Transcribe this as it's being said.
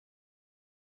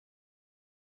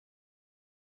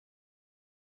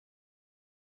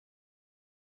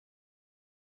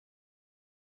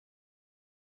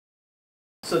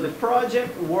So the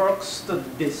project works to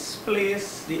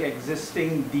displace the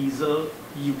existing diesel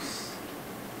use.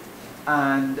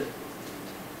 And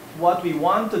what we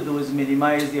want to do is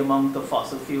minimize the amount of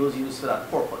fossil fuels used for that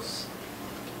purpose.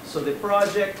 So the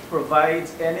project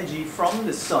provides energy from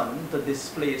the sun to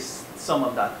displace some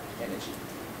of that energy.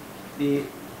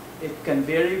 It can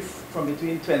vary from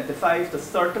between 25 to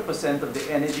 30% of the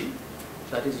energy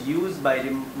that is used by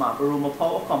the Mabaruma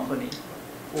Power Company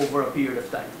over a period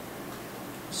of time.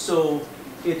 So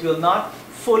it will not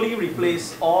fully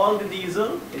replace all the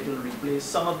diesel, it will replace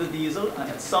some of the diesel, and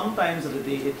at some times of the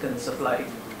day it can supply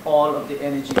all of the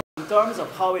energy. In terms of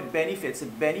how it benefits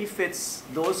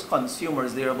those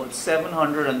consumers. There are about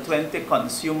 720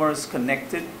 consumers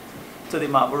connected to the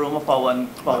Mabaruma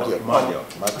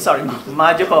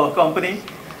Mahdia Power Company,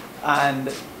 and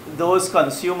those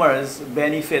consumers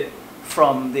benefit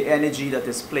from the energy that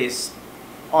is placed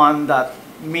on that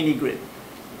mini grid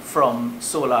from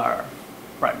solar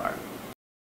primarily.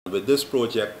 With this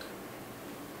project,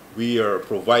 we are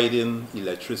providing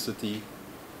electricity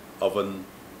of a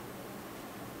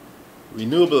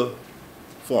renewable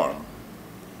form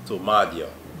to Mahdia.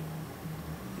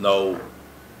 Now,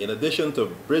 in addition to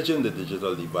bridging the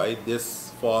digital divide,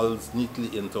 this falls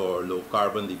neatly into our low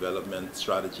carbon development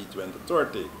strategy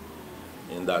 2030,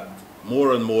 in that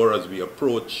more and more as we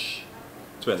approach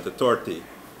 2030,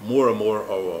 more and more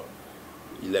our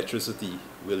electricity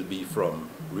will be from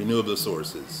renewable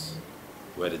sources,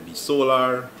 whether it be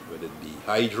solar, whether it be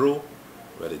hydro,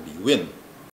 whether it be wind.